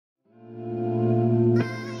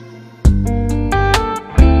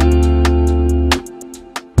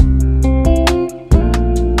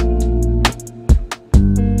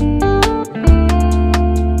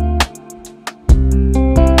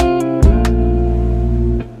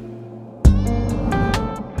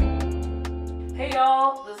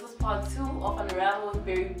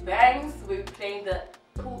BerryBanks. We're playing the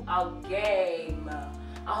pull out game.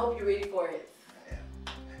 I hope you're ready for it.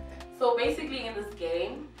 So basically in this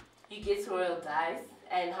game, you get to roll dice,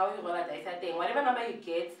 and how you roll a dice, I think whatever number you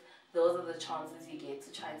get, those are the chances you get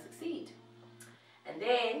to try and succeed. And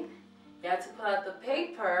then you have to pull out the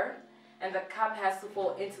paper, and the cup has to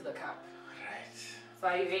fall into the cup. Right. So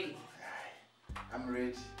are you ready? I'm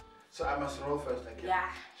ready. So I must roll first, I guess. Yeah.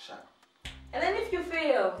 Sharp. And then if you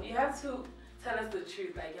fail, you have to tell us the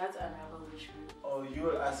truth. Like, you have to unravel the truth. Oh, you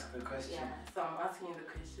will ask the question. Yeah, so I'm asking you the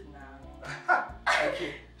question now.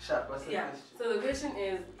 Okay, Sharp, what's the question? So the question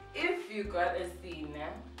is, if you got a scene,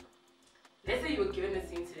 let's say you were given a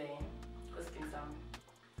scene today, for SkeemSaam,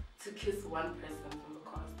 to kiss one person from the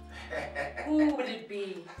cast, who would it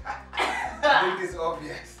be? I think it's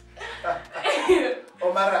obvious.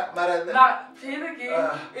 Oh, Mara. Now, play the game.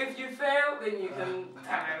 If you fail, then you can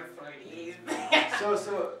tell us what it is.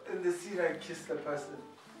 So in the scene, I kiss the person,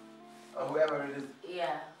 or whoever it is.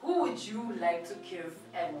 Yeah. Who would you like to kiss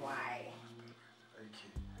and why?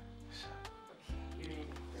 Okay, Sharp. Okay, you ready?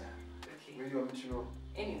 Yeah. Okay. Where do you want me to roll?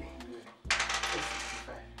 Anyway. Yeah.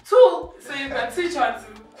 2. So you've got 2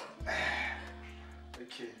 chances.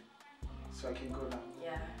 Okay. So I can go now.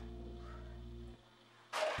 Yeah.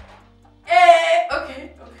 Okay.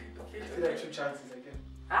 I feel like 2 chances again.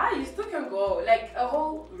 Ah, you still can go. Like a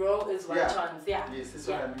whole row is 1 chance. Yeah. Yes, that's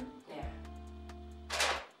what I mean. Yeah.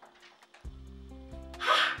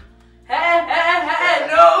 Hey,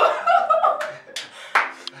 no.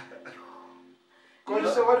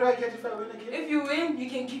 So what do I get if I win again? If you win, you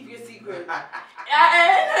can keep your secret.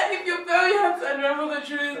 And if you fail, you have to unravel the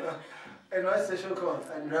truth. And what's the show called?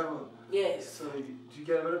 Unravel. Yes. So do you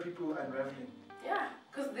get a lot of people unraveling? Yeah,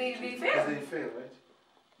 because they fail. Because they fail, right?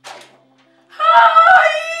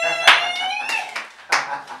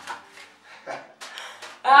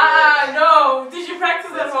 No. Did you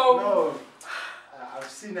practice at home? No. I've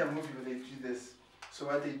seen a movie where they do this. So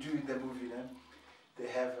what they do in the movie, they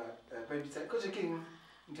have a baby Coach King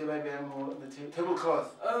on the tablecloth.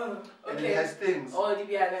 Oh, okay. And it has things. Oh, and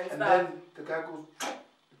stuff. Then the guy goes,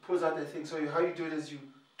 pulls out the thing. So how you do it is you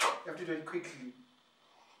have to do it quickly.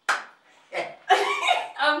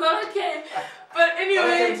 I'm not okay. But anyway.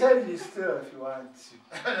 I can tell you still if you want to.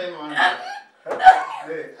 I didn't want to. I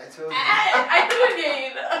told you. I didn't hear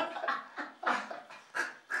you.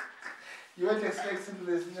 You weren't expecting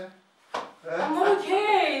this, you know? I'm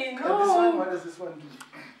okay. No. And this one, what does this one do?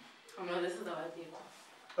 Oh no, this is the one thing.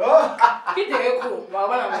 Oh! I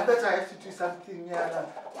thought I have to do something, you know?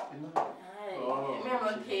 Oh.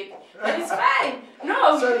 I'm okay. But it's fine.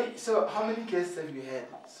 No. Sorry, so how many guests have you had?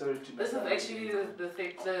 Sorry to This is actually the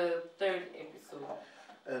 3rd episode.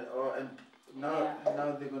 And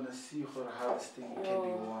now they're gonna see how this thing can be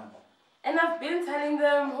won. And I've been telling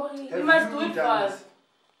them, you must do it fast.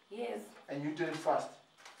 Yes. And you did it fast.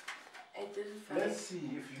 I did it fast. Let's see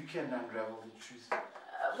if you can unravel the truth.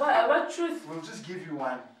 What truth? We'll just give you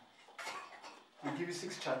 1. We'll give you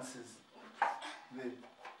 6 chances. Then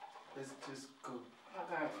let's just go.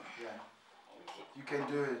 Okay. Yeah. Okay. You can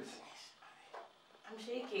do it. I'm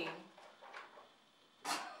shaking.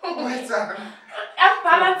 What's up? I'm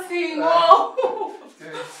balancing. Whoa.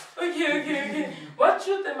 Okay. What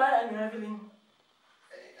truth am I unraveling?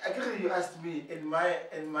 Actually, you asked me in my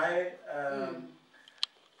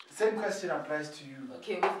same question applies to you.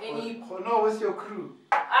 Okay, with any. No, with your crew.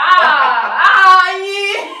 Yeah.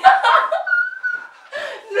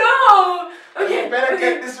 No. Okay. You better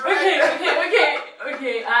get this right.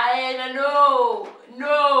 Okay. I know.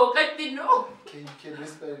 No. Cut the no. Okay, you can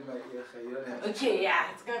whisper in my ear. You don't have to. Okay,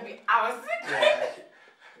 yeah, it's gonna be our secret.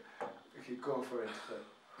 Yeah. Okay, go for it.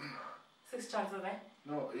 6 chances, eh?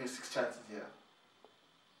 No, 6 chances, yeah.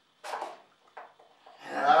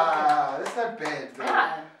 Okay. That's not bad.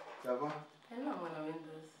 Yeah. Zabo? I know I'm gonna win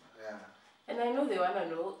this. Yeah. And I know they wanna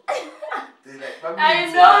know. They like, I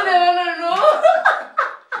know they wanna know.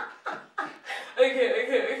 Okay.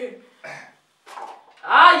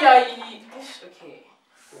 Yeah. Okay.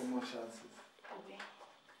 4 more chances. Okay.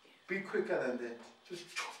 Be quicker than that. Just.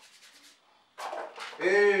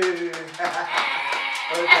 Hey.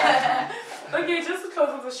 Okay, just to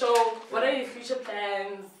close with the show, what are your future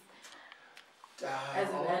plans? I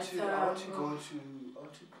want to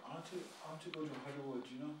go to Hollywood,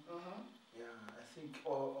 you know? Yeah, I think,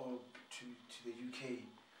 or to the UK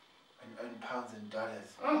and earn pounds and dollars.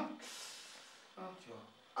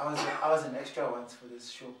 I was an extra once for this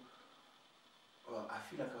show. Well, I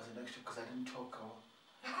feel like I was an extra because I didn't talk,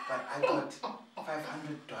 but I got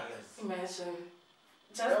 $500. Imagine.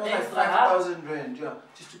 Just that was like extra. 5,000 rand, yeah,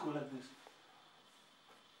 just to go like this.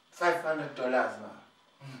 $500 now.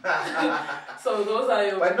 So those are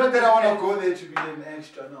your. But not that I want to go there to be an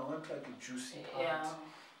extra. No, I want like a juicy part. Yeah.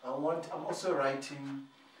 I'm also writing.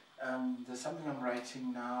 There's something I'm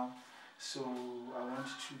writing now, so I want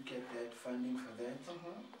to get that funding for that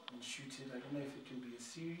and shoot it. I don't know if it will be a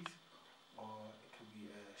series or it will be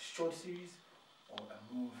a short series or a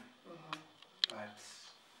movie. But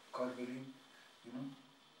God willing, you know,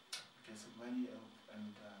 get some money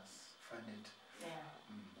and fund it. Yeah.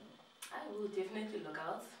 I will definitely look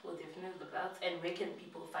out. We'll definitely look out. And where can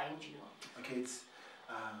people find you? Okay, it's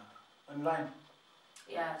online.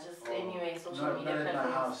 Yeah, just anyway, social media not platforms. At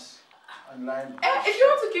my house. Online. If you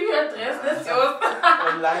want to give your address, that's yours.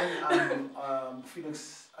 Online,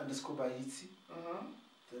 Phoenix_Bahiti.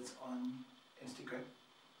 That's on Instagram.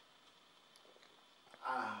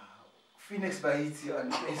 Phoenix Bahiti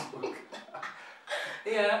on Facebook.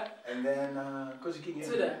 Yeah. And then, because you can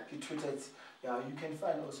Twitter. Yeah, you can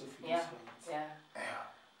find also Phoenix Bahiti. Yeah.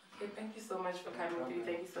 Okay, thank you so much for coming through.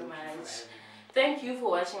 Thank you so much. Thank Thank you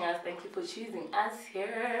for watching us. Thank you for choosing us here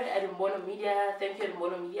at Mbono Media. Thank you at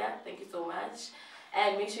Mbono Media. Thank you so much.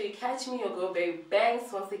 And make sure you catch me, your girl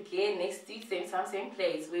BerryBanks, once again next week, same time, same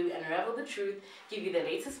place, where we unravel the truth, give you the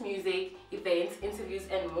latest music, events, interviews,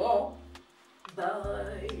 and more.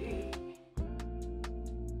 Bye.